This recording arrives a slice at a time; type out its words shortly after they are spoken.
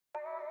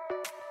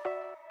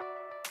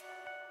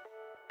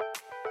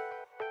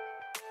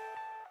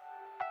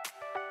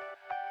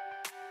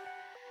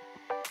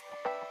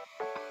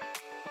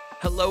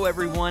Hello,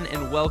 everyone,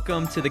 and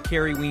welcome to the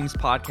Carrie Weems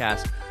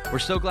podcast. We're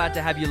so glad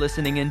to have you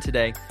listening in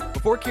today.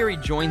 Before Carrie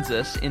joins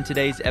us in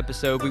today's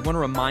episode, we want to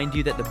remind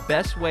you that the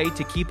best way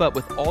to keep up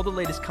with all the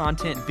latest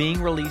content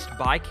being released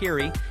by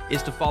Carrie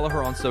is to follow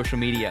her on social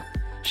media.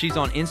 She's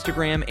on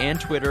Instagram and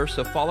Twitter,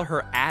 so follow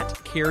her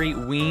at Carrie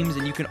Weems,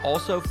 and you can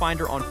also find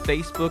her on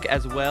Facebook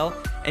as well,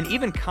 and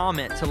even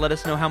comment to let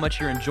us know how much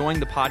you're enjoying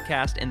the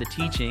podcast and the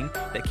teaching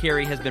that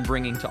Carrie has been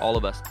bringing to all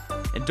of us.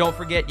 And don't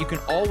forget, you can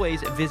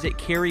always visit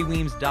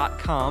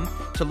carrieweems.com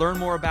to learn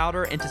more about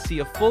her and to see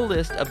a full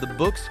list of the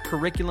books,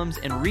 curriculums,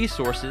 and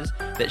resources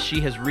that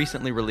she has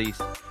recently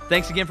released.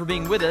 Thanks again for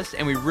being with us,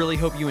 and we really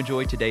hope you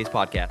enjoyed today's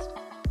podcast.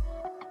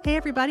 Hey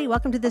everybody,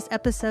 welcome to this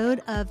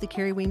episode of the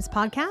Carrie Weems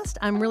podcast.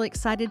 I'm really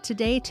excited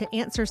today to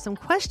answer some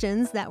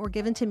questions that were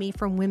given to me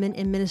from women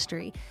in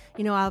ministry.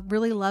 You know, I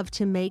really love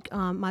to make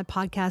my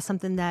podcast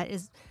something that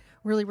is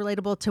really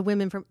relatable to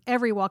women from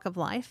every walk of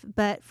life.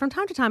 But from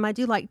time to time, I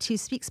do like to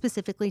speak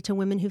specifically to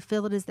women who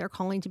feel it is their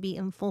calling to be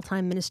in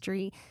full-time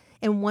ministry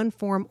in one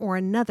form or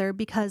another,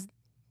 because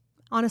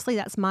honestly,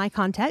 that's my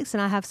context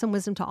and I have some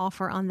wisdom to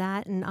offer on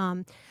that.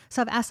 And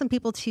so I've asked some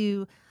people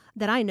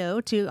that I know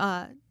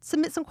to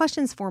submit some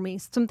questions for me,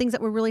 some things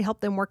that would really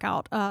help them work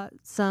out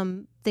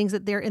some things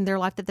that they're in their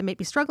life that they may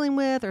be struggling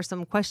with, or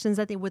some questions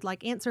that they would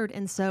like answered.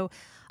 And so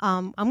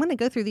I'm going to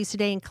go through these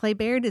today, and Clay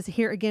Baird is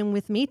here again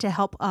with me to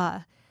help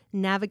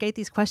navigate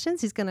these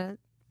questions. We're going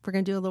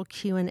to do a little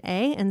Q&A.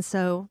 And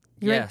so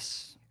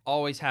Yes.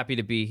 Always happy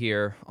to be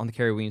here on the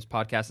Carrie Weems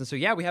podcast. And so,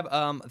 we have,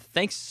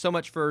 thanks so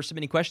much for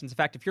submitting questions. In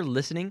fact, if you're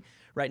listening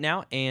right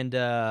now and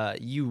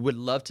you would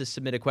love to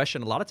submit a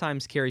question, a lot of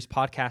times Carrie's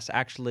podcasts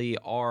actually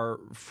are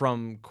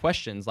from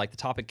questions, like the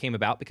topic came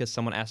about because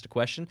someone asked a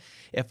question.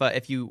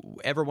 If you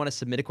ever want to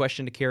submit a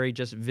question to Carrie,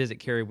 just visit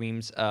Carrie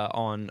Weems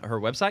on her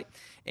website,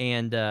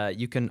 and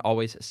you can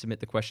always submit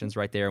the questions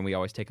right there, and we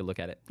always take a look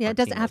at it. Yeah, it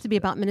doesn't have to be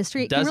about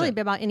ministry. It can really be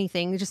about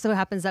anything. It just so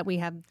happens that we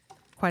have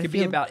quite a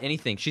few. Could be about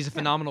anything. She's a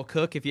phenomenal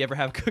cook. If you ever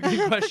have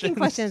cooking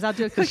questions. I'll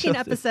do a cooking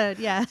episode.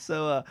 Yeah.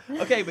 So,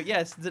 okay, but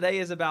yes, today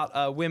is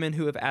about women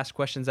who have asked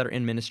questions that are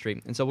in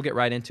ministry. And so we'll get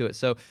right into it.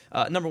 So,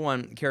 number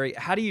one, Carrie,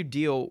 how do you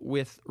deal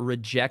with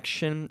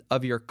rejection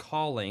of your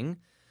calling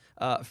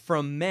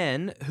from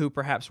men who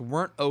perhaps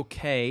weren't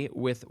okay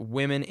with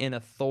women in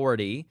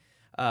authority?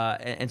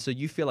 And so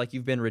you feel like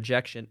you've been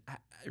rejected.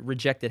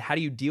 How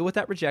do you deal with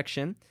that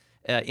rejection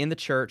in the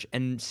church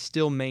and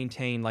still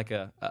maintain like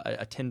a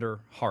tender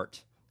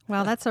heart?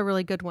 Well, that's a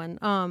really good one.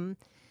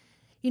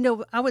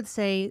 I would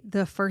say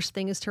the first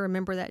thing is to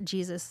remember that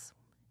Jesus,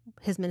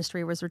 his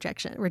ministry was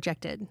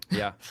rejected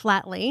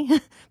flatly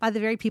by the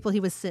very people he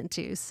was sent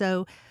to.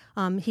 So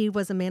he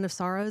was a man of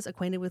sorrows,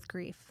 acquainted with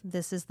grief.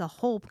 This is the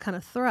whole kind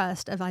of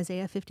thrust of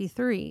Isaiah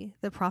 53,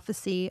 the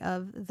prophecy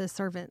of the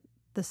servant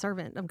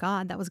of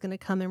God that was going to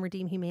come and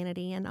redeem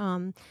humanity.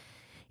 And,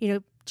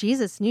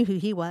 Jesus knew who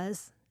he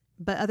was,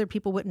 but other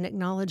people wouldn't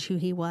acknowledge who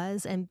he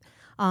was. And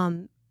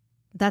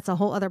that's a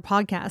whole other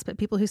podcast. But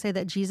people who say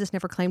that Jesus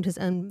never claimed his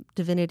own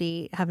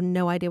divinity have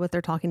no idea what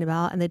they're talking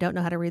about, and they don't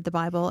know how to read the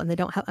Bible, and they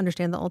don't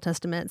understand the Old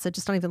Testament. So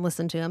just don't even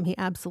listen to him. He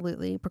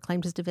absolutely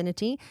proclaimed his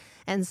divinity.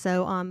 And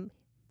so,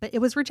 but it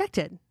was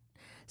rejected.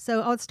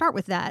 So I would start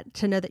with that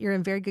to know that you're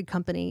in very good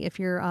company if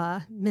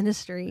you're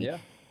ministry. Yeah.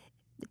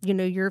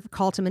 Your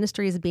call to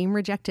ministry is being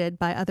rejected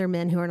by other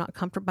men who are not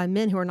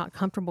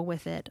comfortable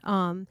with it.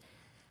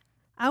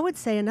 I would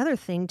say another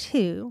thing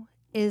too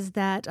is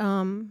that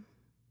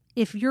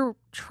if you're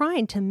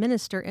trying to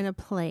minister in a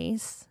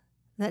place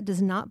that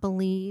does not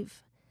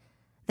believe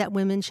that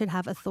women should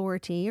have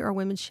authority or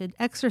women should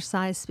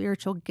exercise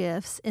spiritual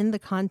gifts in the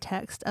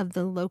context of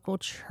the local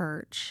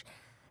church,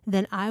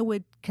 then I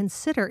would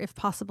consider, if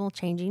possible,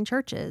 changing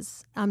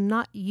churches. I'm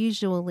not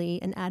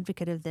usually an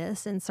advocate of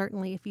this, and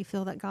certainly if you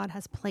feel that God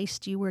has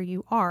placed you where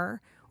you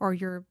are, or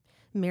you're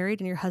married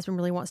and your husband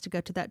really wants to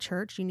go to that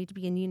church, you need to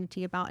be in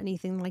unity about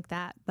anything like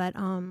that. But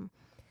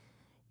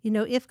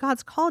if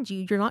God's called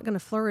you, you're not going to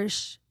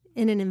flourish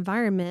in an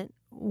environment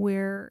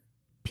where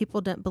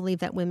people don't believe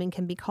that women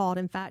can be called.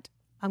 In fact,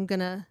 I'm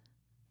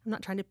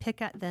not trying to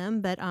pick at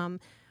them, but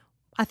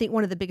I think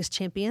one of the biggest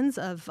champions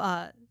of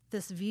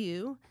this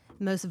view,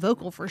 most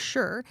vocal for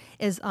sure,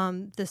 is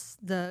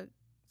the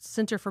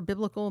Center for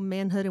Biblical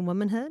Manhood and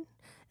Womanhood.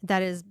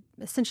 That is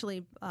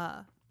essentially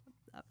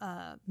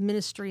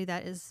ministry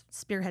that is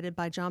spearheaded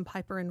by John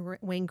Piper and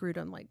Wayne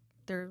Grudem. Like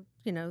they're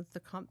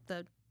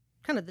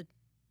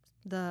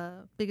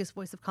the biggest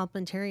voice of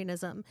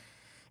complementarianism.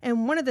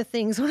 And one of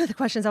the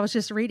questions I was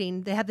just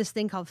reading, they have this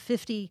thing called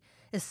 50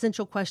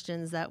 essential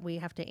questions that we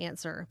have to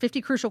answer. 50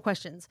 crucial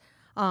questions.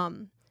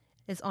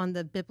 Is on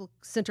the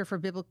Center for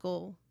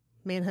Biblical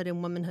Manhood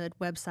and Womanhood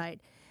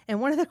website.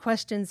 And one of the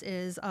questions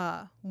is,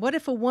 what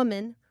if a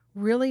woman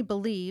really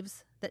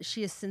believes that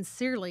she is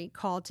sincerely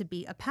called to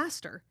be a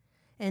pastor?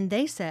 And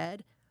they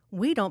said,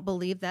 we don't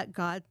believe that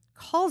God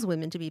calls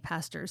women to be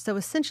pastors. So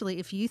essentially,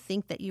 if you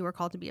think that you are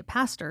called to be a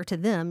pastor, to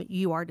them,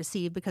 you are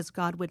deceived because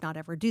God would not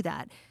ever do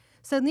that.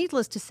 So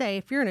needless to say,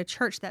 if you're in a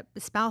church that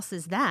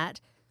espouses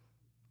that,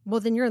 well,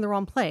 then you're in the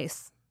wrong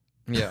place.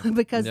 Yeah.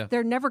 because Yeah.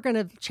 they're never going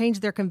to change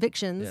their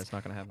convictions. Yeah, it's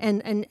not going to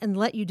happen. And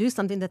let you do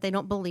something that they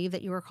don't believe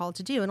that you are called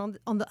to do. And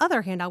on the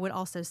other hand, I would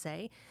also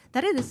say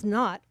that it is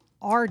not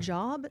our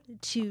job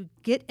to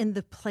get in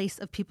the place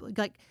of people.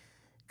 Like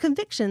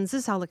convictions, this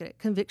is how I look at it.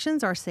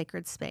 Convictions are a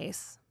sacred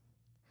space.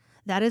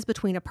 That is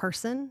between a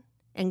person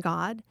and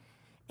God.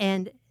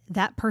 And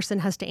that person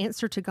has to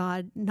answer to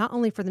God, not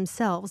only for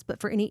themselves, but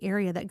for any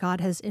area that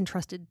God has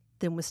entrusted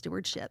them with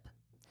stewardship.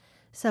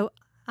 So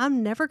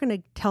I'm never going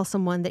to tell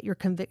someone that you're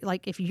convicted.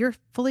 Like if you're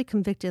fully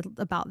convicted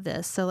about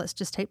this, so let's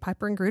just take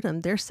Piper and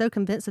Grudem. They're so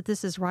convinced that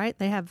this is right.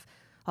 They have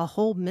a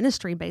whole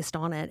ministry based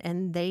on it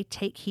and they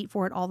take heat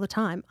for it all the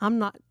time.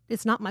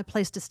 It's not my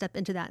place to step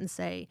into that and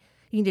say,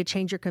 you need to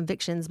change your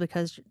convictions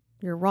because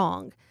you're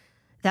wrong.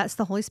 That's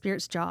the Holy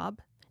Spirit's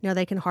job. Now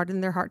they can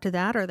harden their heart to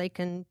that, or they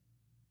can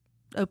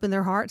open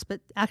their hearts, but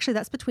actually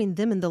that's between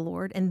them and the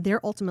Lord. And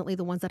they're ultimately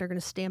the ones that are going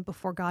to stand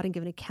before God and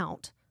give an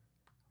account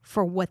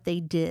for what they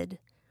did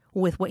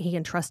with what he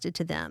entrusted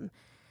to them.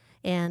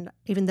 And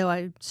even though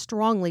I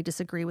strongly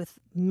disagree with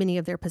many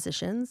of their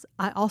positions,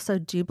 I also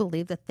do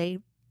believe that they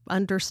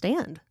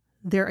understand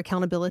their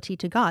accountability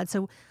to God.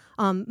 So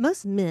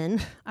most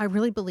men, I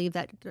really believe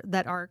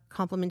that are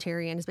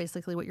complementarian is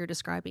basically what you're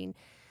describing.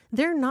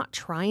 They're not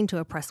trying to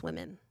oppress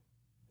women.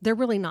 They're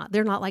really not.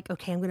 They're not like,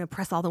 okay, I'm going to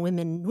oppress all the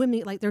women.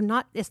 Women, like they're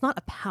not, it's not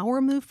a power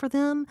move for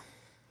them.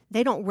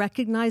 They don't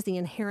recognize the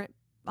inherent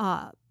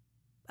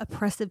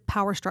oppressive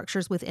power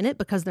structures within it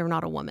because they're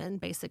not a woman,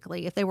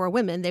 basically. If they were a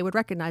woman, they would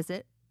recognize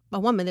it. A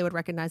woman, they would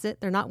recognize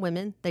it. They're not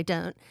women. They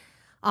don't.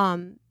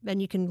 And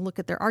you can look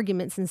at their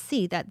arguments and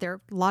see that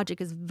their logic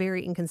is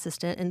very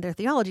inconsistent and their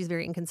theology is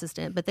very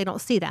inconsistent, but they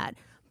don't see that.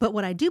 But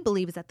what I do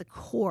believe is that the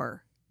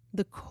core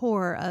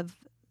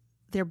of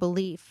their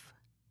belief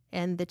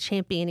and the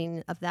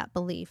championing of that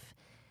belief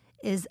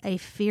is a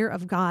fear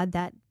of God,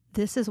 that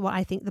this is what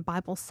I think the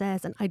Bible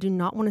says, and I do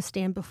not want to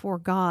stand before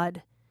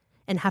God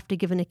and have to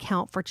give an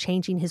account for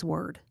changing his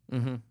word.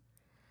 Mm-hmm.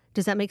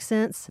 Does that make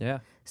sense? Yeah.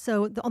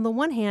 So on the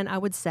one hand, I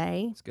would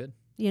say, It's good.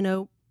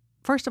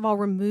 First of all,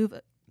 remove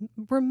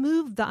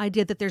the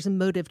idea that there's a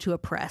motive to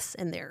oppress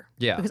in there.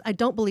 Yeah. Because I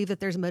don't believe that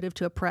there's a motive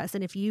to oppress.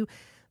 And if you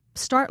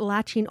start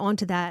latching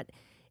onto that,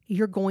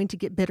 you're going to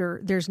get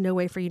bitter. There's no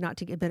way for you not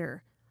to get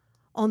bitter.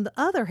 On the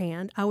other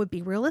hand, I would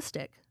be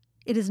realistic.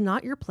 It is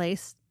not your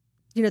place.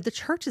 The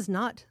church is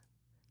not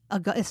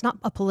it's not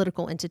a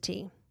political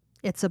entity.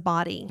 It's a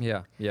body.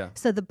 Yeah. Yeah.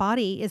 So the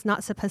body is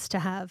not supposed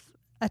to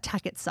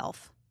attack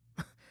itself.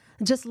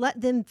 Just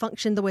let them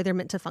function the way they're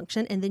meant to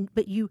function. And then,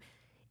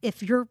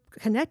 if you're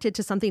connected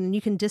to something and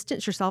you can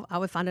distance yourself, I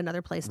would find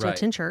another place to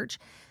attend church.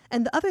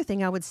 And the other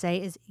thing I would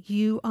say is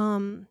you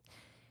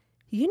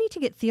need to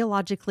get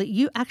theologically,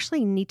 you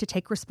actually need to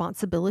take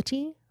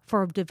responsibility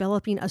for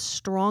developing a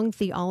strong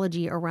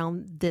theology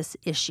around this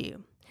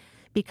issue.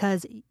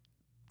 Because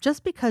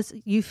just because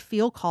you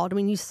feel called,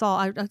 you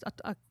saw,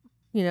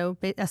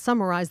 I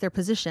summarized their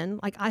position,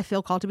 like I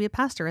feel called to be a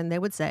pastor. And they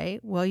would say,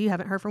 well, you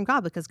haven't heard from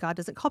God because God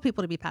doesn't call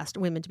people to be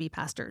women to be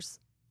pastors.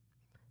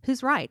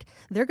 Who's right?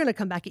 They're going to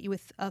come back at you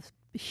with a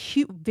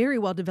very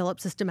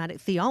well-developed systematic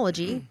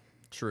theology.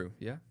 True.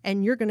 Yeah.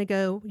 And you're going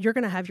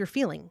to have your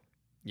feeling.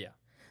 Yeah.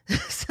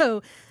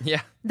 So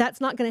yeah,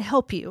 that's not going to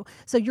help you.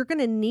 So you're going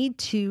to need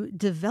to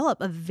develop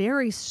a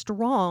very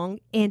strong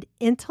and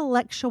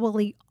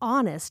intellectually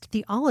honest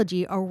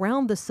theology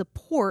around the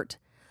support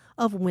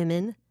of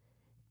women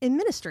in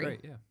ministry. Right,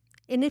 yeah.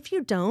 And if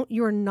you don't,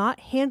 you're not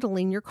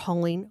handling your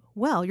calling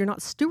well. You're not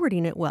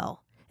stewarding it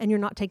well, and you're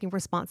not taking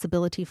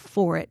responsibility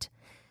for it.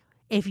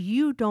 If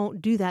you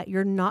don't do that,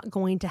 you're not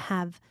going to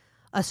have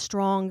a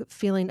strong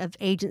feeling of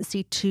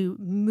agency to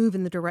move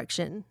in the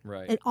direction.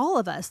 Right. And all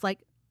of us, like,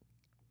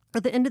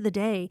 at the end of the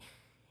day,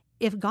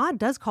 if God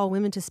does call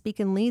women to speak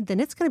and lead, then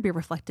it's going to be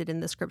reflected in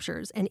the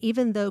scriptures. And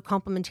even though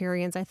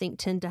complementarians, I think,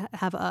 tend to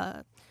have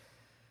a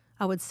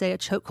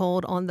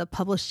chokehold on the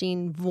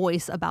publishing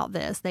voice about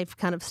this, they've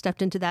kind of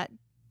stepped into that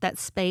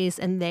space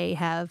and they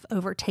have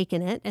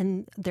overtaken it.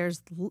 And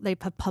they've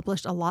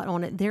published a lot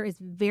on it. There is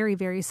very,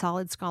 very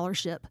solid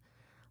scholarship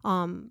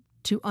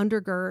to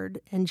undergird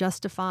and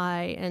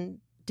justify and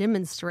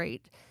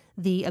demonstrate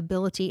the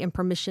ability and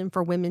permission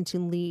for women to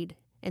lead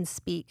and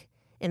speak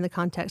in the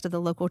context of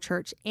the local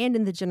church and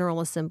in the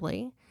General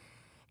Assembly.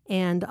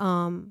 And,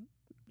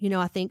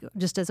 I think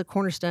just as a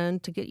cornerstone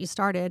to get you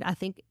started, I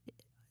think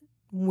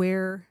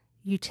where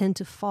you tend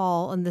to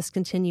fall on this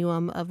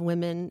continuum of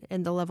women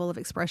and the level of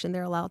expression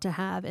they're allowed to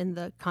have in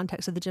the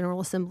context of the General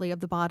Assembly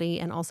of the body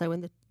and also in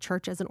the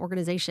church as an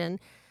organization,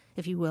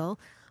 if you will,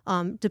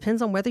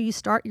 depends on whether you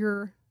start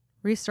your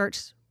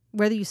research,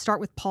 whether you start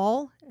with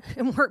Paul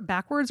and work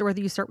backwards or whether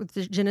you start with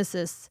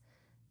Genesis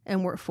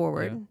and work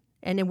forward. Yeah.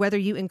 And then whether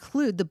you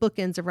include the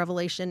bookends of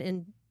Revelation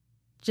in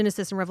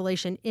Genesis and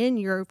Revelation in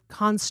your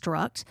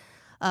construct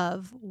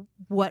of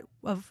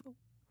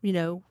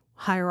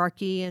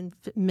hierarchy and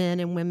men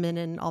and women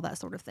and all that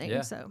sort of thing.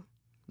 Yeah. So,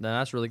 no,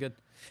 that's really good.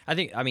 I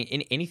think, I mean,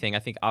 in anything, I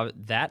think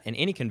that and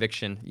any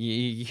conviction,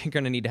 you're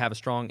going to need to have a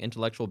strong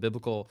intellectual,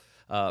 biblical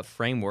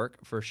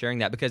framework for sharing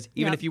that. Because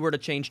even if you were to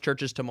change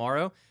churches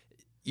tomorrow,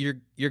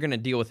 you're going to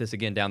deal with this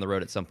again down the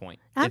road at some point.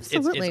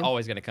 Absolutely. It's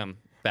always going to come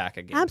back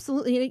again.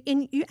 Absolutely.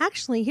 And you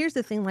actually, here's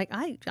the thing, like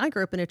I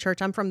grew up in a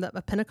church. I'm from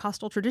a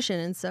Pentecostal tradition.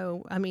 And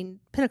so, I mean,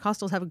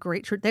 Pentecostals have a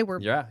great church. They were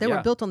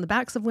built on the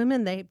backs of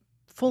women. They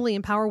fully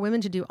empower women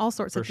to do all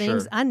sorts of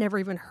things. Sure. I never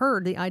even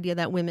heard the idea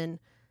that women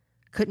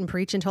couldn't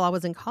preach until I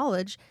was in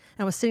college.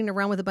 And I was sitting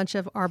around with a bunch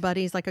of our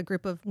buddies, like a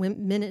group of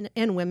men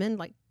and women,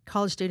 like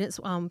college students,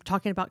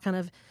 talking about kind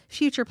of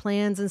future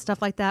plans and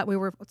stuff like that. We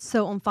were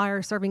so on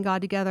fire serving God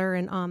together.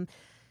 And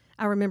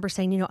I remember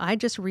saying, I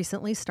just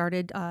recently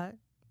started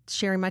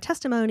sharing my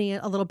testimony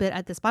a little bit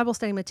at this Bible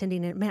study I'm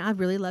attending. And man, I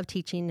really love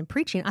teaching and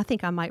preaching. I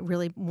think I might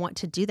really want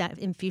to do that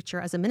in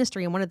future as a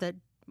ministry. And one of the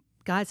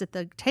guys at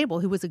the table,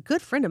 who was a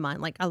good friend of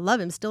mine, like I love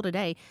him still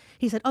today,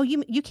 he said, "Oh,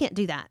 you can't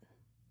do that.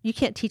 You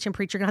can't teach and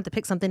preach. You're gonna have to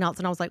pick something else."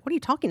 And I was like, "What are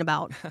you talking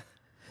about?"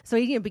 So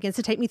he begins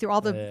to take me through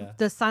all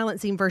the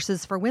silencing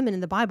verses for women in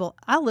the Bible.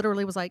 I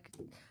literally was like,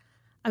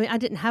 I mean, I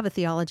didn't have a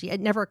theology.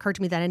 It never occurred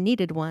to me that I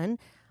needed one.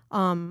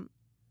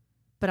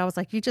 But I was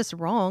like, "You're just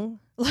wrong.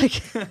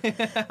 Like,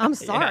 I'm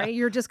sorry.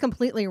 You're just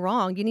completely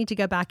wrong. You need to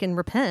go back and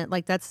repent."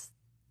 Like that's,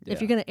 if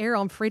you're going to err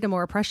on freedom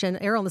or oppression,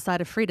 err on the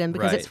side of freedom,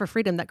 because it's for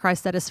freedom that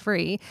Christ set us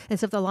free. And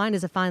so if the line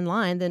is a fine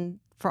line, then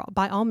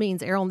by all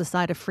means, err on the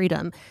side of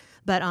freedom.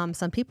 But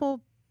some people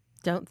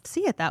don't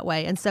see it that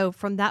way. And so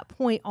from that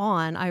point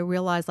on, I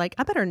realized, like,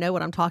 I better know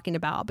what I'm talking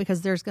about,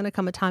 because there's going to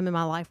come a time in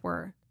my life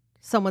where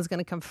someone's going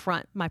to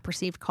confront my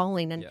perceived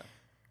calling, and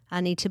I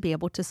need to be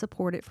able to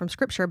support it from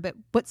Scripture. But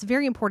what's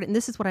very important, and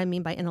this is what I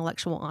mean by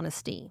intellectual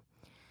honesty,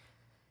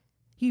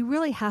 you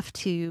really have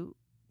to,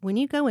 when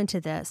you go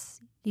into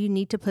this, you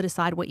need to put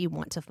aside what you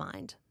want to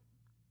find.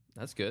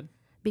 That's good.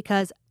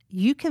 Because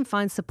you can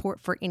find support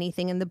for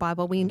anything in the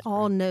Bible. We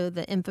all know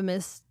the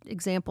infamous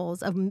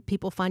examples of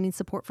people finding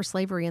support for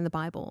slavery in the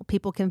Bible.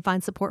 People can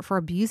find support for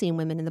abusing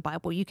women in the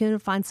Bible. You can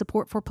find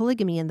support for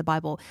polygamy in the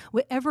Bible.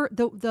 Whatever,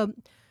 the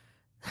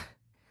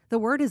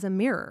word is a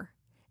mirror,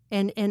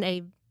 and in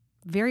a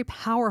very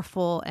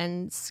powerful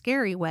and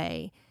scary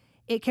way,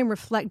 it can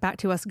reflect back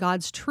to us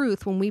God's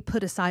truth when we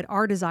put aside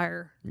our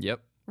desire.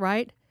 Yep.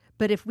 Right?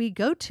 But if we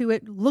go to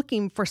it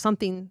looking for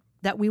something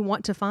that we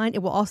want to find,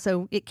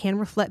 it can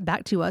reflect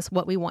back to us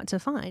what we want to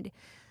find.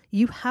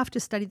 You have to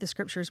study the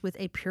Scriptures with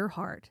a pure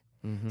heart.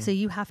 Mm-hmm. So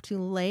you have to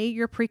lay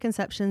your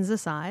preconceptions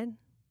aside,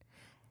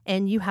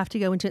 and you have to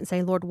go into it and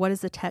say, "Lord, what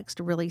does the text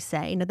really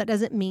say?" Now, that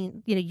doesn't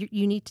mean,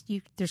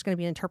 there's going to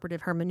be an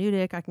interpretive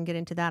hermeneutic. I can get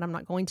into that. I'm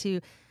not going to.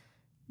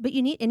 But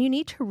you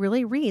need to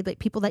really read, like,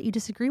 people that you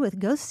disagree with.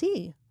 Go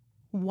see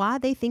why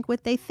they think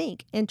what they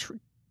think, and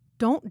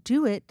don't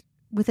do it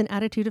with an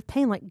attitude of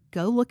pain. Like,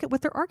 go look at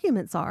what their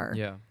arguments are.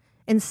 Yeah.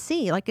 And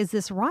see, like, is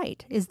this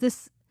right? Is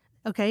this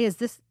okay?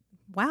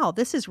 Wow,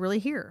 this is really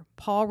here.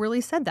 Paul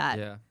really said that.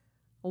 Yeah.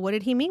 Well, what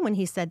did he mean when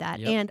he said that?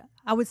 Yep. And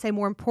I would say,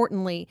 more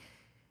importantly,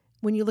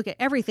 when you look at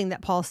everything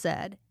that Paul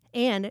said,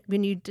 and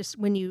when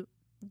you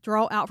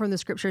draw out from the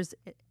Scriptures,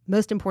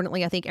 most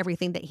importantly, I think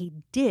everything that he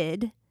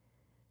did,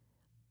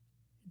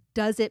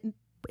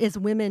 is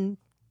women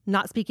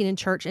not speaking in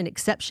church an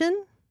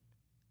exception,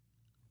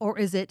 or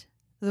is it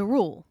the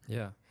rule?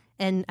 Yeah.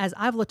 And as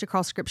I've looked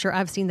across Scripture,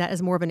 I've seen that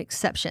as more of an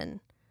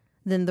exception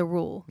than the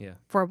rule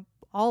for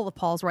all of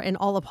Paul's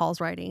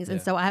writings.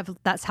 And so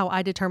that's how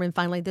I determined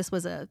finally this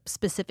was a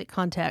specific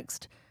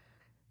context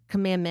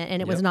commandment,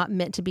 and it was not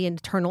meant to be an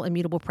eternal,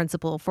 immutable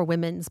principle for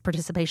women's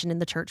participation in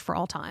the church for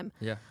all time.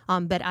 Yeah.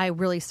 But I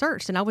really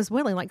searched, and I was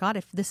willing, like, God,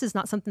 if this is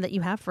not something that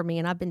you have for me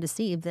and I've been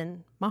deceived,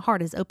 then my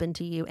heart is open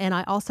to you. And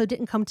I also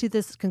didn't come to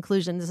this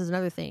conclusion. This is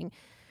another thing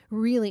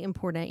really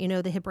important.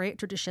 The Hebraic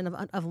tradition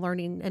of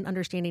learning and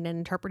understanding and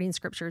interpreting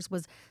Scriptures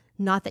was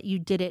not that you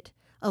did it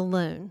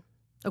alone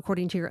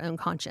according to your own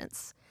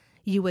conscience.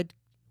 You would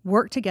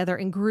work together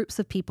in groups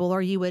of people,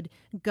 or you would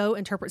go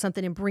interpret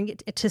something and bring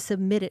it to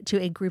submit it to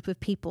a group of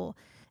people.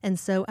 And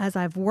so as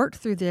I've worked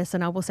through this,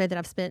 and I will say that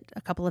I've spent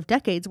a couple of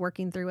decades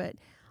working through it,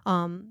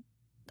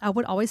 I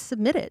would always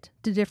submit it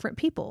to different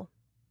people.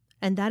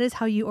 And that is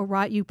how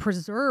you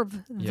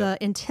preserve the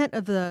intent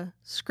of the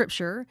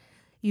Scripture.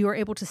 You are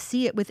able to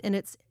see it within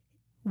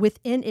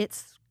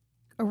its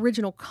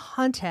original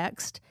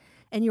context,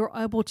 and you're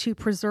able to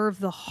preserve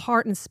the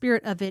heart and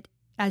spirit of it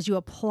as you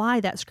apply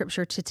that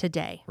Scripture to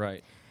today.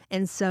 Right.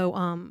 And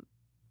so,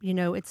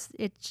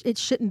 it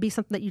shouldn't be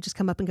something that you just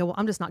come up and go, "Well,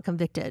 I'm just not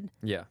convicted."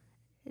 Yeah.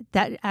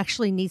 That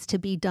actually needs to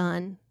be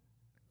done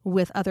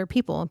with other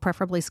people, and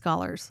preferably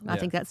scholars. I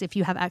think that's, if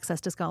you have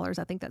access to scholars,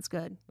 I think that's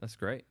good. That's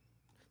great.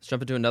 Let's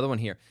jump into another one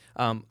here.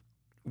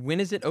 When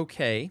is it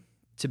okay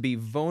to be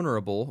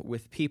vulnerable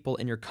with people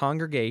in your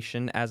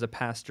congregation as a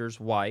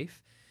pastor's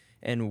wife?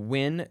 And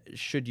when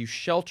should you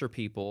shelter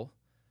people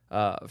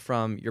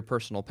from your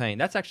personal pain?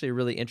 That's actually a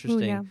really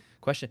interesting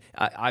question.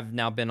 I've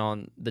now been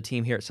on the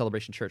team here at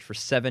Celebration Church for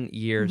 7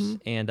 years,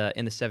 and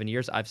in the 7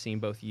 years, I've seen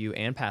both you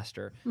and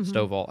Pastor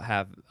Stovall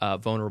have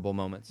vulnerable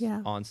moments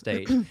on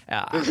stage.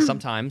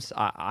 Sometimes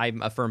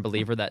I'm a firm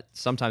believer that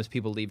sometimes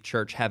people leave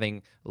church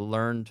having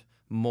learned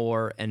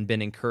more and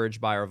been encouraged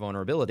by our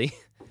vulnerability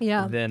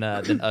than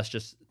us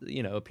just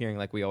appearing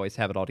like we always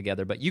have it all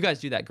together. But you guys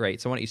do that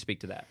great. So why don't you speak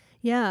to that?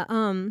 Yeah.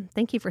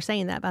 Thank you for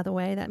saying that, by the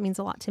way. That means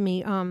a lot to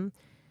me.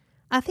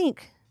 I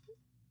think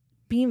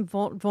being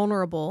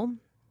vulnerable,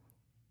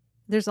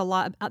 there's a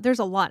lot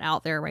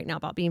out there right now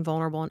about being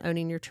vulnerable and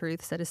owning your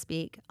truth, so to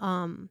speak.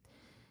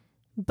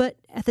 But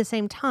at the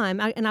same time,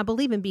 I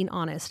believe in being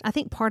honest. I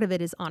think part of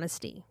it is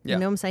honesty. You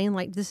know what I'm saying?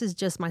 Like, this is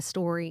just my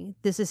story.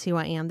 This is who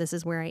I am. This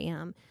is where I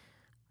am.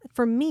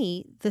 For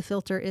me, the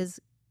filter is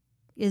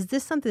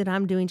this something that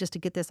I'm doing just to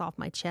get this off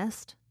my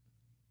chest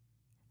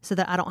so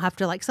that I don't have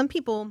to, like, some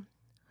people,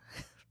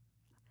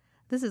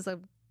 this is a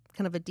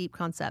kind of a deep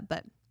concept,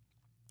 but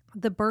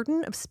the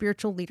burden of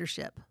spiritual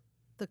leadership,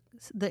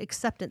 the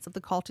acceptance of the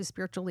call to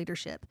spiritual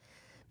leadership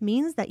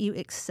means that you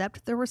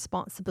accept the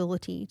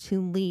responsibility to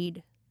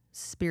lead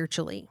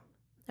spiritually.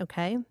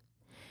 Okay?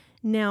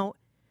 Now,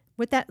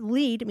 what that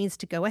lead means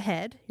to go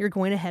ahead. You're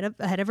going ahead of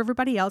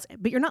everybody else,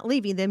 but you're not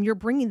leaving them. You're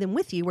bringing them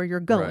with you where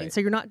you're going. Right.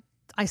 So you're not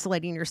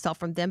isolating yourself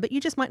from them, but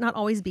you just might not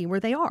always be where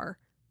they are.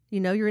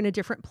 You're in a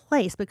different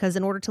place because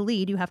in order to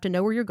lead, you have to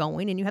know where you're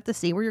going and you have to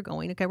see where you're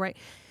going. Okay, right?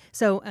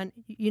 So, and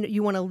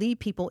you want to lead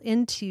people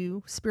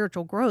into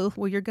spiritual growth.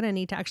 Well, you're going to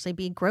need to actually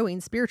be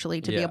growing spiritually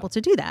to be able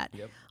to do that.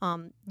 Yep.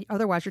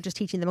 Otherwise, you're just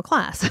teaching them a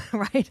class,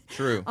 right?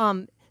 True.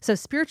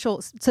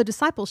 So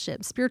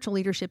discipleship, spiritual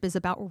leadership is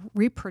about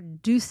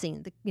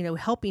reproducing,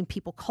 helping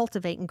people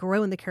cultivate and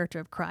grow in the character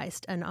of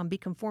Christ and be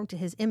conformed to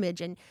his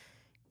image. And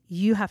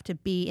you have to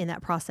be in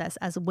that process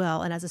as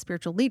well. And as a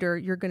spiritual leader,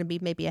 you're going to be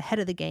maybe ahead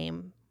of the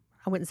game.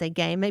 I wouldn't say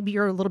game. Maybe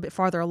you're a little bit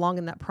farther along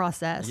in that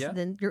process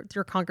than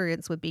your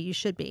congregants would be. You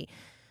should be.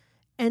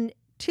 And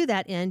to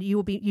that end,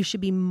 you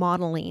should be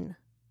modeling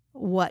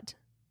what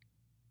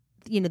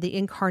the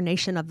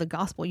incarnation of the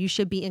gospel. You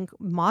should be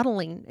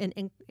modeling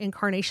an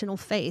incarnational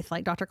faith,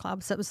 like Dr.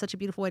 Klaus said, was such a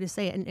beautiful way to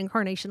say it, an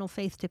incarnational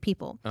faith to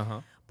people.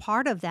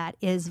 Part of that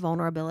is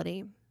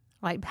vulnerability,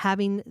 like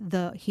having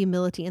the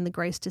humility and the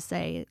grace to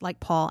say, like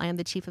Paul, I am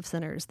the chief of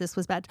sinners. This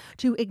was bad.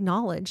 To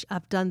acknowledge,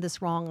 I've done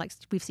this wrong. Like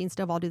we've seen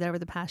Stovall do that over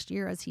the past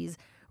year as he's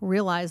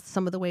realized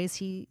some of the ways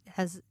he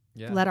has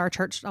led our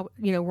church,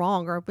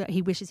 wrong, or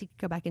he wishes he could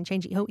go back and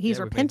change it. He's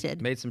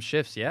repented. Made some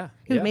shifts, He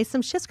made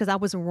some shifts because I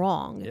was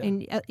wrong,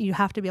 and you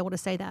have to be able to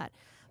say that.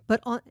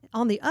 But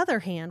on the other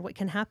hand, what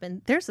can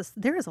happen? There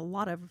is a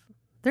lot of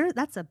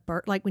that's a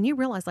like when you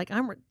realize like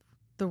I'm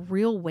the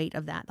real weight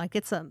of that. Like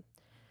it's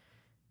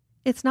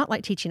not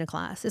like teaching a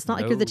class. It's not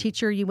like you're the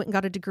teacher. You went and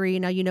got a degree.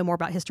 Now you know more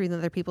about history than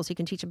other people, so you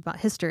can teach them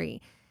about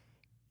history.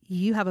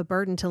 You have a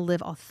burden to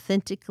live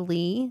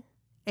authentically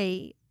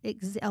a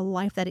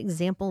life that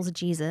examples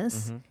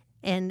Jesus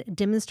and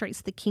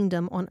demonstrates the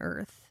kingdom on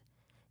earth.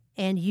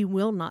 And you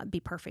will not be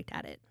perfect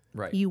at it.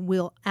 Right. You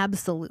will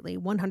absolutely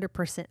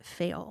 100%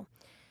 fail.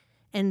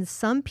 And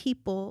some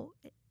people,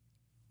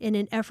 in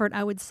an effort,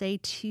 I would say,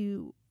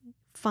 to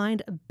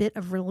find a bit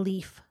of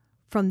relief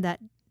from that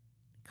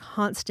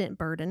constant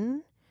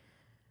burden,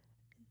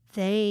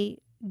 they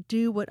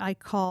do what I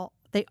call,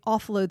 they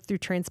offload through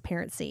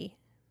transparency.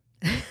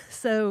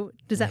 So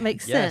does that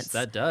make sense? Yes,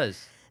 that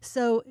does.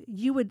 So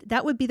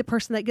that would be the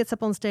person that gets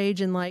up on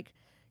stage and like,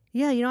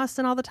 I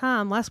sin all the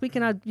time. Last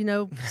weekend I,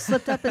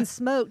 slipped up and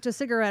smoked a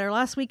cigarette, or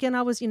last weekend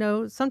I was,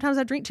 sometimes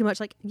I drink too much.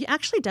 Like, you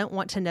actually don't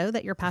want to know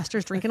that your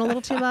pastor's drinking a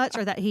little too much,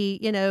 or that he,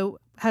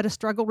 had a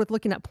struggle with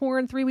looking at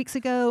porn 3 weeks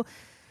ago.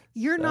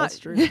 That's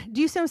true. Do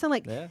you see what I'm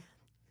saying? Like,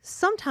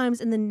 sometimes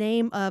in the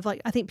name of,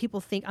 like, I think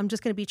people think I'm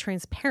just going to be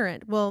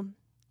transparent. Well,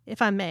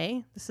 if I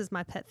may, this is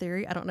my pet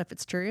theory. I don't know if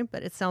it's true,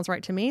 but it sounds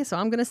right to me, so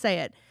I'm going to say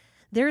it.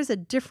 There is a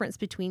difference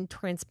between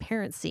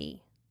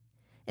transparency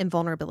and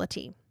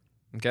vulnerability.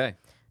 Okay.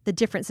 The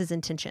difference is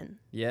intention.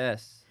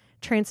 Yes.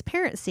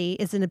 Transparency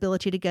is an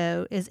ability to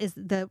go,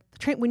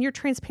 when you're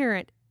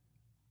transparent,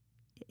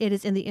 it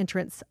is in the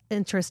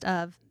interest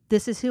of,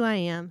 this is who I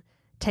am,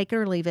 take it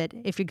or leave it.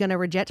 If you're going to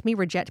reject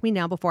me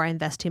now before I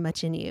invest too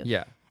much in you.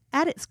 Yeah.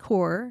 At its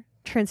core,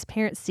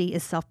 transparency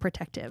is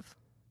self-protective.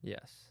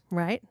 Yes.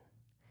 Right?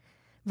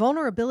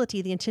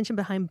 Vulnerability, the intention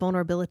behind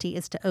vulnerability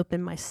is to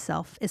open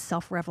myself, is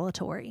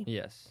self-revelatory.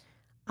 Yes.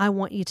 I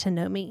want you to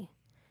know me.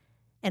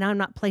 And I'm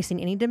not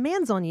placing any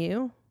demands on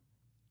you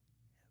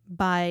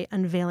by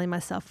unveiling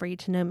myself for you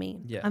to know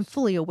me. Yes. I'm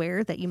fully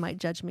aware that you might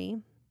judge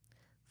me,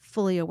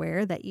 fully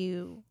aware that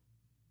you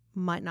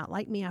might not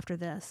like me after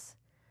this.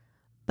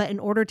 But in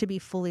order to be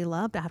fully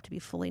loved, I have to be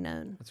fully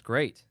known. That's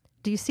great.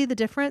 Do you see the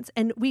difference?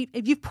 And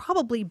if you've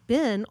probably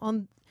been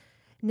on,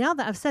 now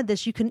that I've said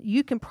this, you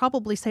can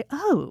probably say,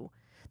 oh,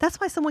 that's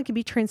why someone can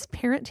be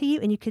transparent to you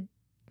and you could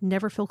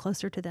never feel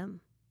closer to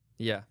them.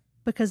 Yeah.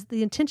 Because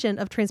the intention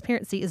of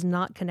transparency is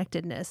not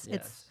connectedness. Yes.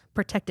 It's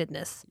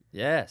protectedness.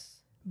 Yes.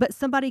 But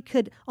somebody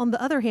could, on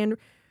the other hand,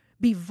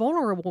 be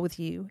vulnerable with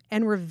you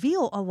and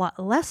reveal a lot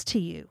less to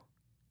you,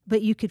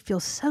 but you could feel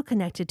so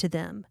connected to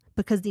them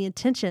because the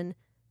intention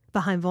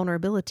behind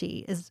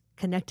vulnerability is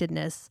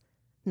connectedness,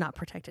 not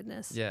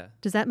protectedness. Yeah.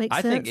 Does that make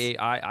sense? I think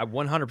I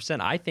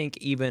 100%. I think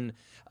even,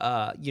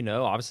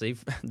 obviously,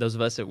 those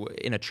of us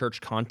in a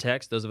church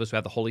context, those of us who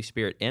have the Holy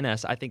Spirit in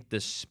us, I think the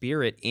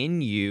Spirit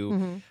in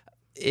you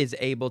is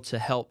able to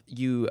help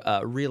you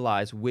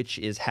realize which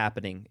is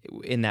happening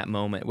in that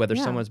moment, whether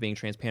someone's being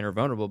transparent or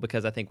vulnerable,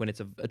 because I think when it's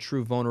a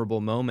true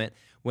vulnerable moment,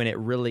 when it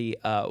really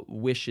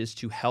wishes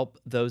to help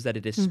those that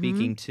it is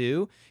speaking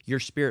to, your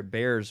Spirit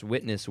bears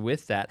witness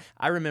with that.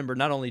 I remember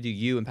not only do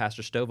you and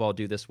Pastor Stovall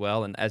do this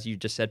well, and as you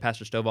just said,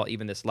 Pastor Stovall,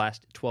 even this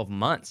last 12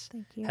 months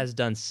has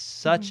done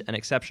such an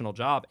exceptional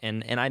job,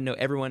 and I know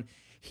everyone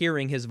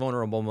hearing his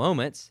vulnerable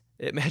moments,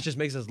 it just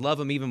makes us love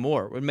him even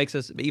more. It makes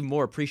us even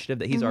more appreciative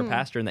that he's our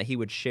pastor and that he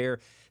would share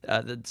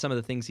some of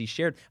the things he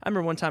shared. I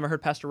remember one time I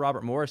heard Pastor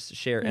Robert Morris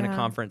share in a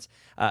conference.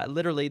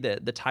 Literally,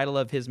 the title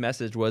of his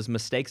message was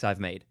 "Mistakes I've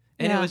Made."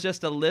 And it was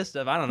just a list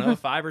of,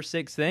 5 or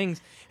 6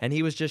 things. And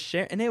he was just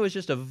sharing. And it was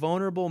just a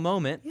vulnerable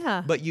moment.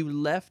 Yeah. But you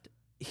left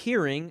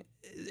hearing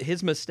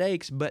his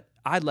mistakes, but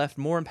I left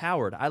more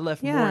empowered. I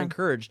left more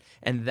encouraged.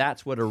 And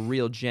that's what a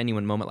real,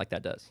 genuine moment like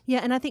that does. Yeah,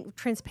 and I think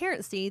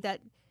transparency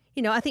that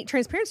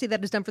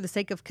is done for the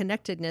sake of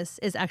connectedness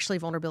is actually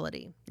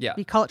vulnerability. Yeah.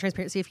 You call it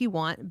transparency if you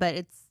want,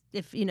 but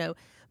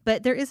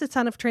but there is a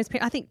ton of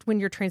transparency. I think when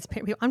you're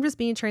transparent, I'm just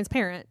being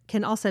transparent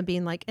can also be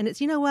like, and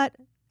it's, you know what?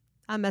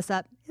 I mess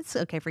up. It's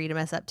okay for you to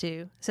mess up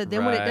too. So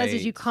then what it does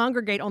is you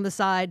congregate on the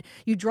side,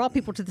 you draw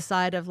people to the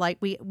side of like,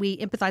 we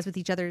empathize with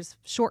each other's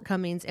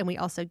shortcomings, and we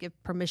also give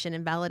permission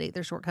and validate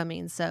their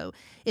shortcomings. So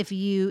if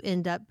you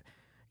end up,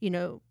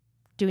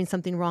 doing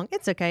something wrong,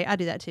 it's okay. I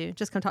do that too.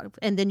 Just come talk.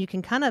 And then you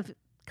can kind of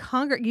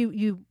congregate,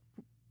 you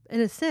in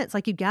a sense,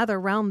 like you gather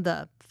around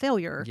the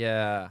failure.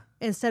 Yeah.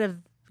 Instead of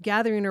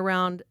gathering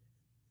around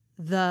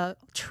the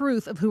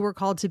truth of who we're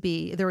called to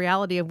be, the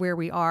reality of where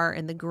we are,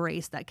 and the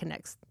grace that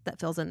connects, that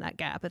fills in that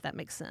gap, if that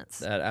makes sense.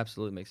 That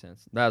absolutely makes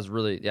sense. That was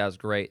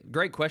great.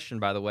 Great question,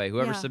 by the way.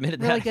 Whoever submitted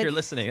that, really if good. you're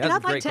listening, and that's I'd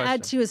a great like to question.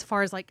 add too, as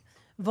far as like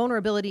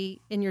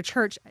vulnerability in your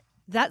church,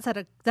 that's at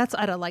a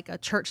like a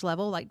church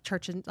level, like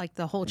church and like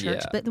the whole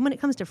church. Yeah. But then when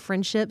it comes to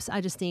friendships, I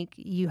just think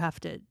you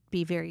have to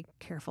be very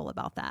careful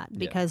about that,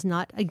 because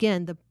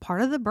the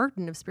part of the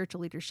burden of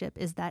spiritual leadership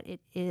is that it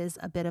is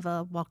a bit of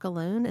a walk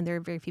alone, and there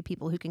are very few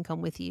people who can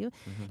come with you.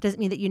 Doesn't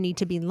mean that you need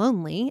to be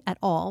lonely at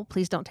all.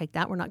 Please don't take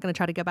that. We're not going to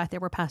try to go back there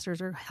where pastors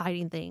are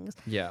hiding things.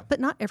 Yeah. But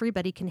not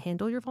everybody can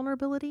handle your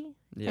vulnerability,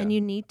 and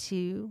you need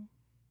to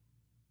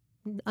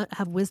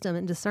have wisdom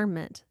and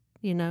discernment.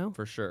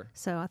 For sure.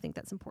 So I think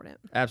that's important.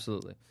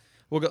 Absolutely.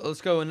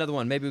 Let's go another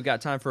one. Maybe we've got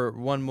time for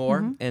one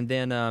more, and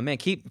then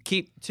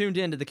keep tuned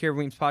into the Carey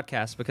Weems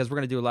podcast, because we're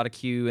going to do a lot of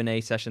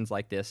Q&A sessions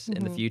like this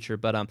in the future.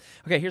 But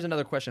okay, here's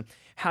another question: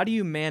 how do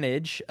you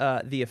manage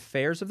the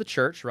affairs of the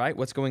church, right?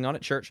 What's going on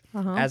at church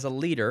as a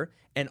leader,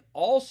 and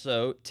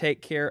also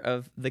take care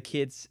of the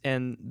kids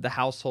and the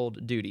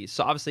household duties?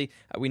 So obviously,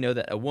 we know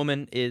that a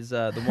woman is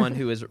the one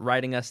who is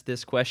writing us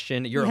this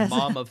question. You're a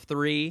mom of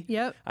 3.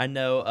 Yep. I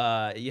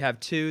know you have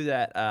 2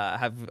 that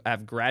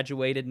have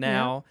graduated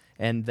now,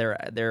 and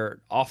they're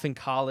off in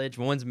college.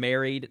 One's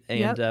married,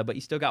 and but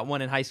you still got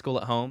one in high school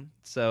at home.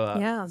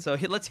 So so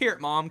let's hear it,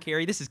 Mom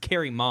Carey. This is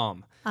Carey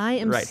Mom. I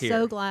am right so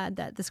here. glad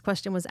that this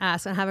question was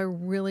asked. I have a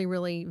really,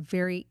 really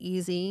very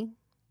easy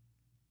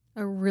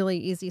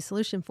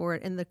solution for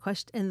it. And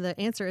the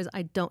answer is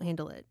I don't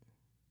handle it.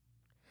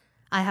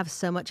 I have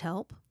so much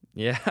help.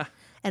 Yeah.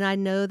 And I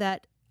know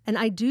that, and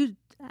I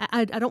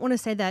don't want to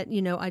say that,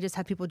 I just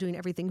have people doing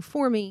everything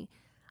for me.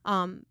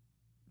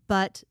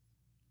 But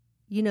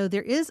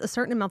there is a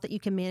certain amount that you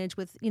can manage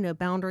with,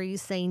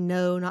 boundaries, saying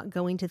no, not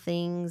going to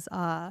things,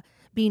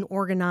 being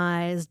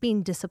organized,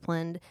 being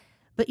disciplined.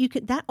 But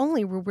that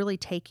only will really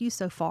take you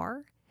so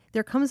far.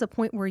 There comes a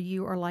point where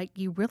you are like,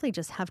 you really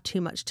just have too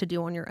much to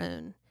do on your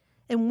own.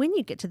 And when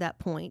you get to that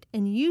point,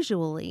 and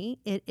usually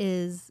it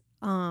is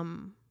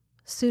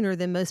sooner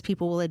than most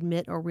people will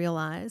admit or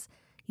realize,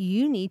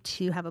 you need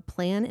to have a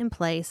plan in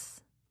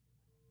place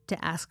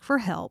to ask for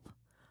help,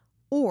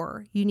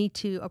 or you need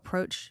to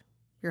approach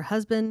your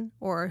husband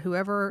or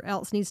whoever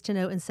else needs to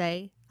know and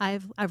say,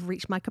 I've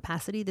reached my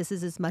capacity. This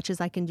is as much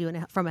as I can do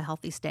from a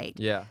healthy state.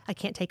 Yeah. I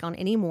can't take on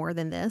any more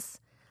than this.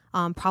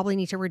 Probably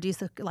need to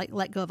reduce,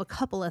 let go of a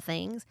couple of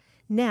things.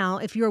 Now,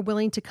 if you're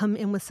willing to come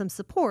in with some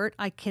support,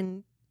 I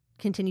can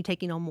continue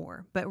taking on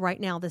more. But right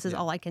now, this is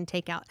all I can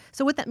take out.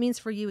 So what that means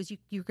for you is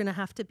you're going to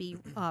have to be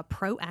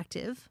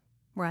proactive,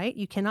 right?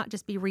 You cannot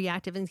just be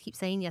reactive and keep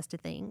saying yes to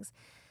things.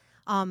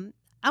 I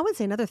would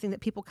say another thing that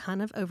people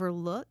kind of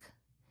overlook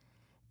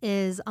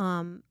is,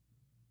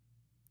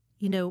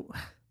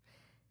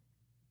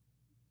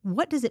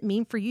 what does it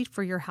mean for you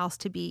for your house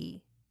to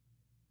be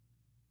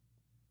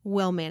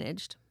well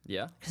managed?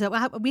 Yeah. So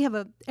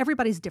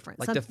everybody's different.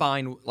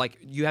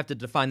 You have to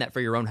define that for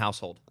your own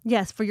household.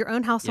 Yes, for your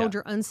own household, Yeah.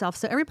 your own self.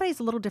 So everybody's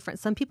a little different.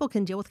 Some people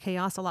can deal with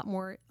chaos a lot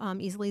more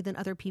easily than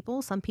other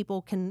people. Some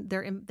people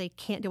they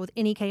can't deal with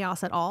any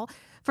chaos at all.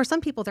 For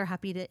some people, they're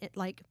happy to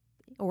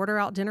order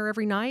out dinner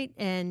every night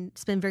and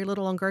spend very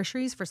little on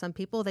groceries. For some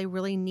people, they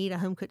really need a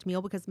home cooked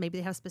meal because maybe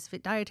they have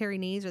specific dietary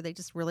needs, or they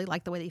just really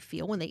like the way they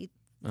feel when they eat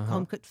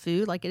home cooked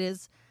food. Like it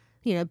is,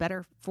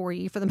 better for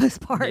you for the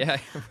most part. Yeah.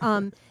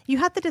 You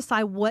have to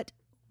decide what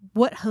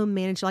home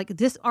manage like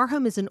this. Our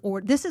home is in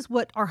order. This is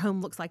what our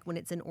home looks like when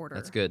it's in order.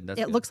 That's good.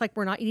 It looks like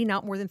we're not eating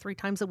out more than 3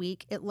 times a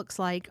week. It looks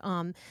like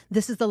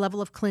this is the level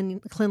of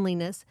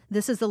cleanliness.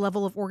 This is the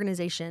level of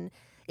organization.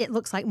 It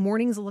looks like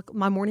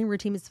my morning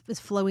routine is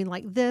flowing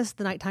like this.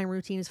 The nighttime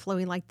routine is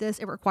flowing like this.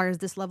 It requires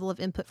this level of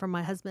input from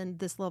my husband,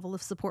 this level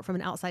of support from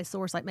an outside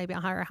source, like maybe I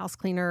hire a house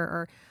cleaner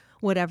or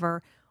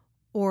whatever.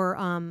 Or,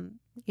 I'm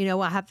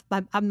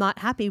not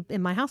happy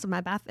in my house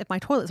if my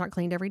toilets aren't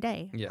cleaned every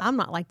day. Yeah. I'm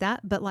not like that,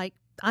 but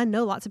I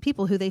know lots of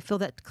people who they feel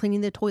that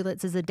cleaning the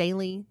toilets is a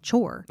daily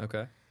chore.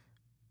 Okay.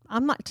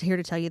 I'm not here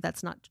to tell you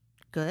that's not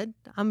good.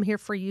 I'm here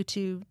for you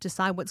to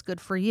decide what's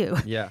good for you.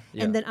 Yeah.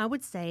 And then I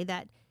would say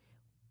that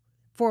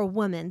for a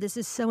woman, this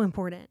is so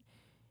important.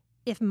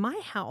 If my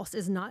house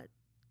is not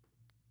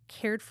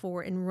cared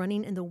for and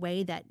running in the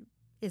way that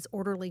is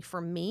orderly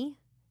for me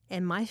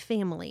and my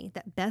family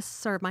that best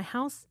serve my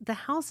house, the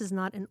house is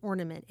not an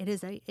ornament. It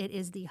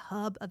is the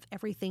hub of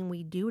everything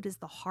we do. It is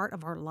the heart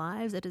of our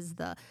lives. It is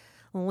the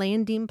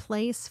landing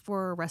place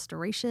for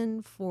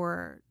restoration,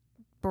 for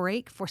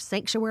break, for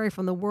sanctuary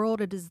from the world.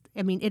 It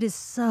is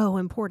so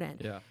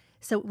important. Yeah.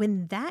 So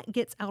when that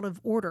gets out of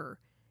order,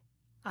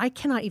 I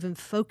cannot even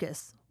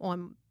focus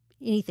on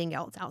anything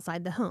else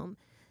outside the home.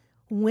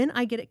 When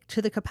I get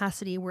to the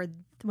capacity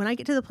when I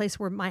get to the place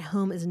where my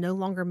home is no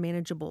longer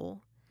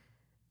manageable,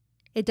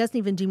 it doesn't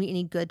even do me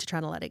any good to try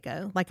to let it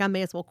go. I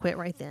may as well quit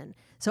right then.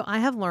 So I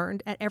have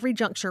learned at every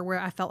juncture where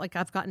I felt like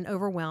I've gotten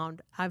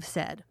overwhelmed, I've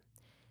said,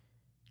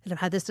 and I've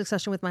had this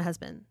discussion with my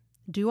husband,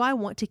 do I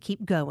want to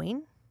keep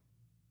going?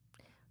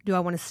 Do I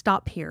want to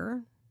stop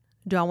here?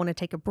 Do I want to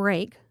take a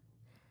break?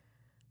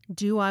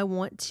 Do I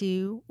want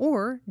to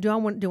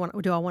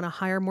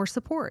hire more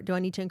support? Do I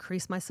need to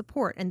increase my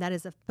support? And that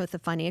is it's a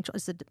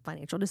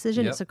financial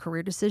decision. Yep. It's a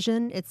career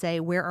decision. It's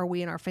where are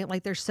we in our family?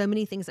 There's so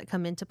many things that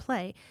come into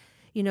play.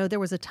 There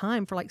was a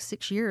time for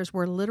 6 years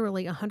where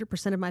literally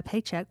 100% of my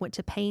paycheck went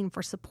to paying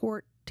for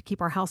support to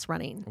keep our house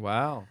running.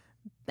 Wow.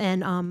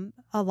 And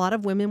a lot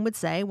of women would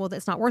say, well,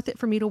 it's not worth it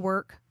for me to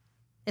work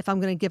if I'm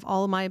going to give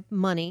all of my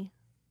money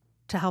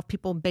to help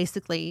people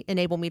basically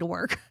enable me to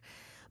work.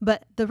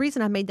 But the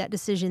reason I made that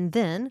decision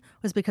then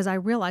was because I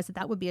realized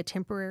that would be a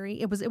temporary.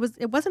 It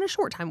wasn't a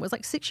short time. It was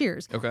 6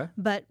 years. Okay.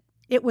 But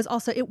it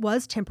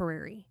was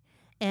temporary.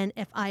 And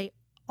if I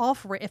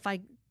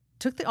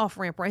took the off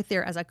ramp right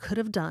there as I could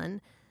have done,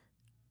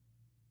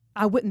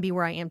 I wouldn't be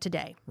where I am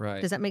today.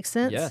 Right. Does that make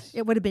sense? Yes.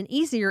 It would have been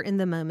easier in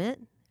the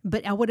moment,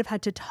 but I would have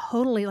had to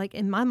totally,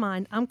 in my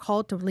mind, I'm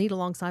called to lead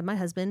alongside my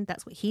husband.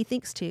 That's what he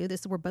thinks too.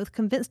 We're both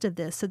convinced of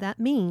this. So that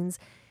means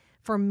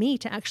for me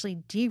to actually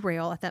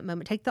derail at that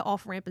moment, take the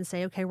off ramp and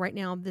say, okay, right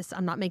now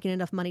I'm not making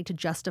enough money to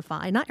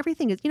justify. Not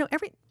everything is,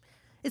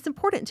 it's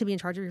important to be in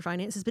charge of your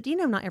finances, but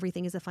not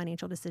everything is a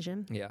financial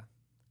decision. Yeah.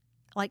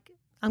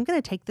 I'm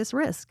going to take this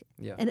risk.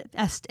 Yeah.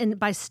 And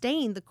by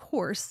staying the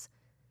course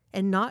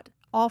and not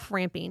off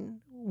ramping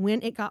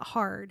when it got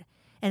hard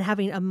and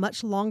having a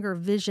much longer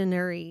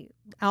visionary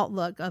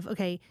outlook of,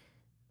 okay,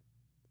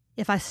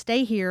 if I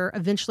stay here,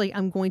 eventually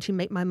I'm going to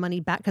make my money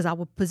back because I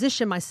will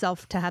position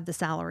myself to have the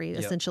salary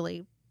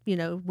essentially,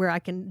 where I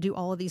can do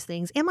all of these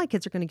things. And my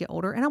kids are going to get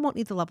older and I won't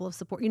need the level of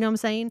support. You know what I'm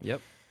saying?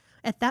 Yep.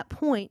 At that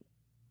point,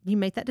 you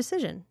make that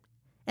decision.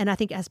 And I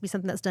think it has to be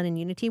something that's done in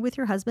unity with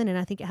your husband. And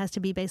I think it has to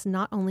be based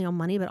not only on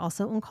money, but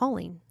also on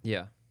calling.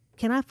 Yeah.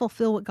 Can I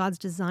fulfill what God's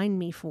designed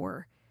me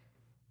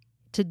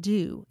to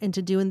do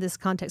in this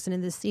context and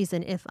in this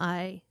season if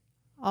I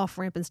off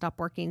ramp and stop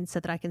working so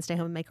that I can stay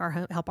home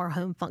and help our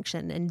home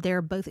function? And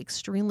they're both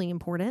extremely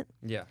important.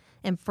 Yeah.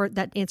 And for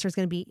that answer is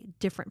going to be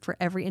different for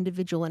every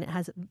individual. And it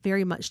has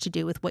very much to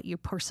do with what you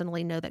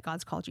personally know that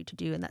God's called you to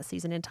do in that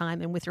season in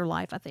time and with your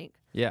life, I think.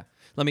 Yeah.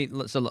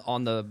 So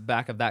on the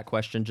back of that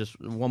question, just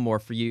one more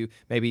for you,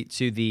 maybe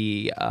to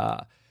the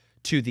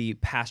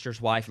pastor's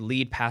wife,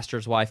 lead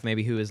pastor's wife,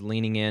 maybe who is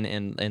leaning in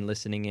and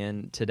listening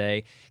in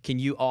today. Can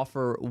you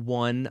offer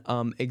one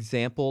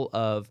example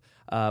of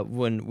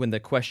when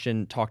the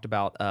question talked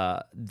about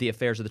the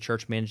affairs of the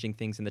church, managing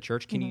things in the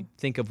church? Can you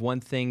think of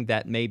one thing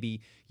that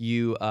maybe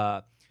you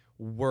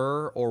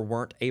were or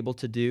weren't able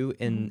to do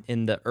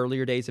in the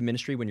earlier days of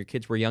ministry when your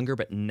kids were younger,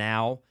 but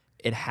now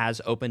it has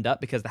opened up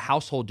because the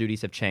household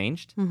duties have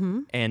changed,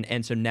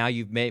 and so now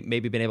you've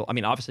maybe been able. I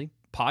mean, obviously,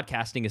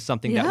 podcasting is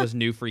something that was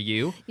new for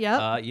you.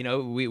 Yeah.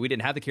 We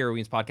didn't have the Carrie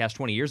Weems podcast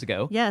 20 years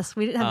ago. Yes,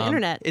 we didn't have the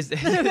internet.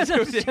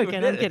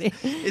 I'm kidding.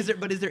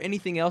 Is there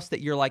anything else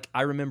that you're like,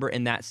 I remember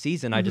in that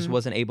season, I just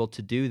wasn't able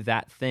to do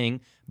that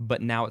thing,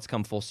 but now it's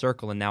come full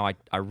circle, and now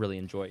I really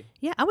enjoy.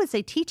 Yeah, I would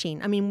say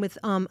teaching. I mean, with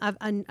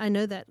I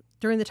know that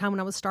during the time when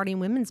I was starting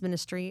women's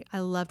ministry, I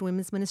loved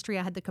women's ministry.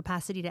 I had the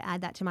capacity to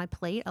add that to my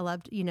plate. I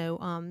loved,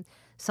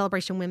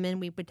 Celebration Women.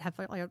 We would have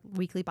like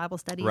weekly Bible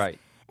studies. Right.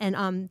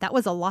 And that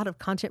was a lot of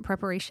content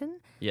preparation.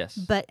 Yes.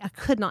 But I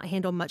could not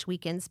handle much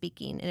weekend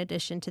speaking in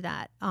addition to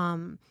that.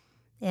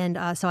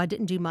 So I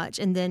didn't do much.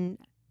 And then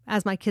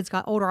as my kids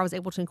got older, I was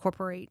able to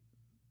incorporate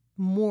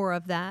more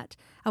of that.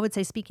 I would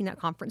say speaking at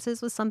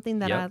conferences was something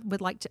that I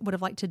would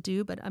have liked to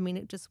do. But I mean,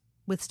 it just,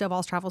 with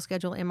Stovall's travel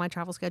schedule and my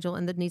travel schedule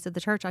and the needs of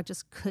the church, I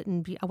just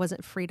I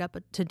wasn't freed up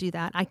to do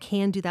that. I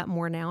can do that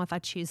more now if I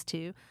choose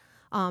to.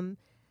 So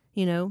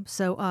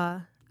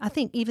I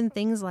think even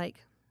things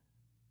like,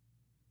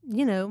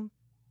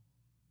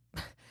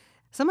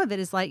 some of it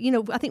is like,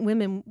 I think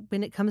women,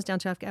 when it comes down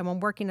to, I'm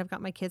working, I've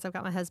got my kids, I've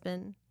got my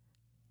husband,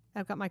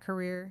 I've got my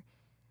career,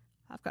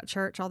 I've got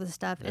church, all this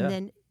stuff. And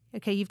then,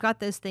 okay, you've got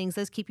those things,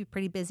 those keep you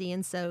pretty busy.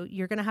 And so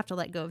you're going to have to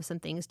let go of some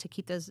things to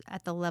keep those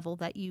at the level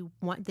that you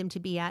want them to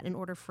be at in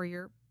order for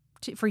you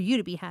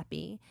to be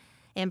happy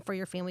and for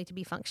your family to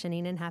be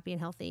functioning and happy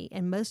and healthy.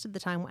 And most of the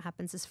time what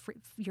happens is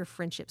your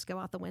friendships go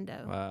out the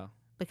window. Wow.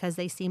 Because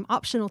they seem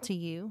optional to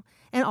you.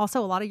 And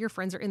also a lot of your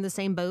friends are in the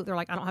same boat. They're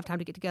like, I don't have time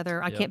to get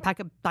together. I can't pack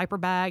a diaper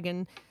bag.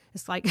 And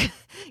it's like,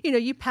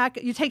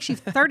 it takes you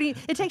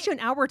an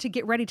hour to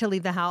get ready to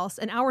leave the house,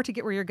 an hour to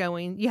get where you're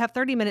going. You have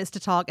 30 minutes to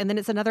talk, and then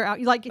it's another hour.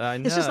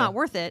 It's just not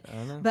worth it.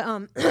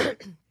 But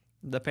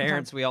the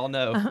parents, we all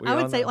know. I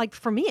would say, like,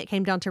 for me, it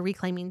came down to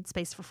reclaiming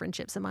space for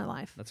friendships in my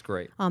life. That's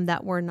great.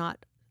 That were not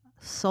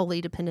solely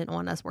dependent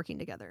on us working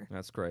together.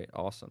 That's great.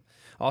 Awesome.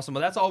 Well,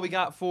 that's all we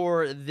got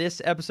for this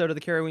episode of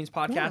the Carrie Weems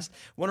podcast. I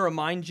want to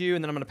remind you,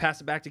 and then I'm going to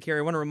pass it back to Carrie.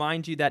 I want to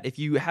remind you that if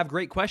you have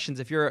great questions,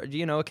 if you're,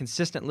 a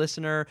consistent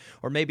listener,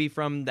 or maybe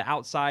from the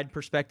outside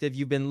perspective,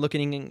 you've been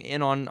looking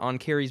in on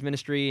Carrie's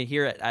ministry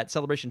here at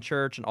Celebration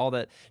Church and all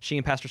that she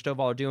and Pastor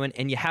Stovall are doing,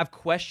 and you have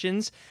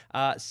questions,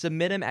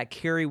 submit them at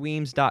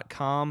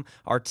carrieweems.com.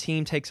 Our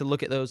team takes a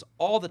look at those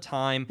all the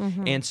time,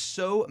 and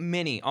so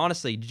many,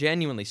 honestly,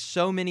 genuinely,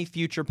 so many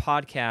future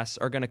podcasts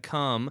are going to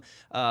come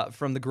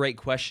from the great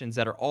questions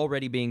that are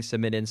already being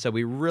submitted. So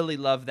we really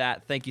love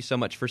that. Thank you so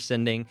much for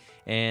sending.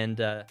 And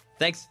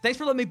thanks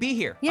for letting me be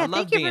here. Yeah,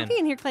 thank you for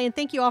being here, Clay. And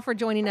thank you all for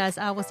joining us.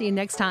 We'll see you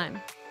next time.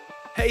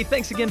 Hey,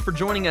 thanks again for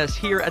joining us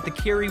here at the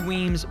Carrie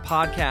Weems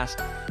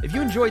podcast. If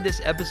you enjoyed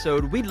this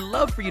episode, we'd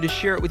love for you to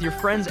share it with your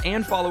friends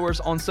and followers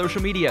on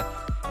social media.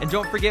 And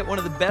don't forget, one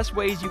of the best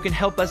ways you can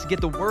help us get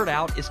the word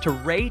out is to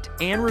rate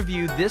and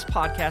review this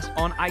podcast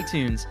on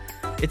iTunes.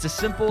 It's a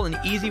simple and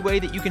easy way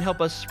that you can help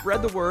us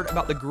spread the word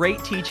about the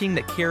great teaching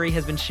that Carrie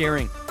has been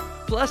sharing.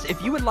 Plus,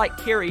 if you would like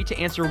Carrie to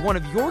answer one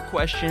of your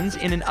questions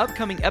in an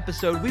upcoming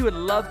episode, we would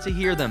love to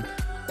hear them.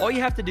 All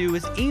you have to do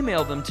is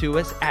email them to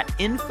us at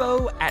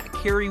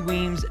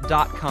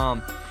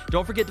info@carrieweems.com.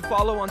 Don't forget to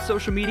follow on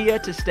social media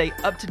to stay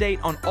up to date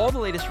on all the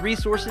latest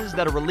resources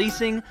that are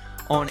releasing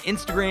on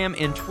Instagram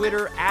and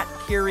Twitter at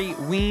Carrie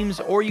Weems,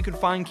 or you can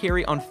find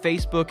Carrie on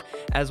Facebook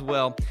as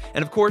well.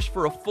 And of course,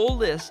 for a full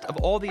list of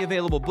all the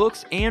available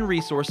books and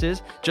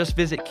resources, just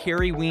visit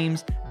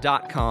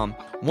carrieweems.com.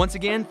 Once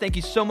again, thank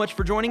you so much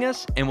for joining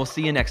us, and we'll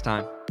see you next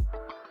time.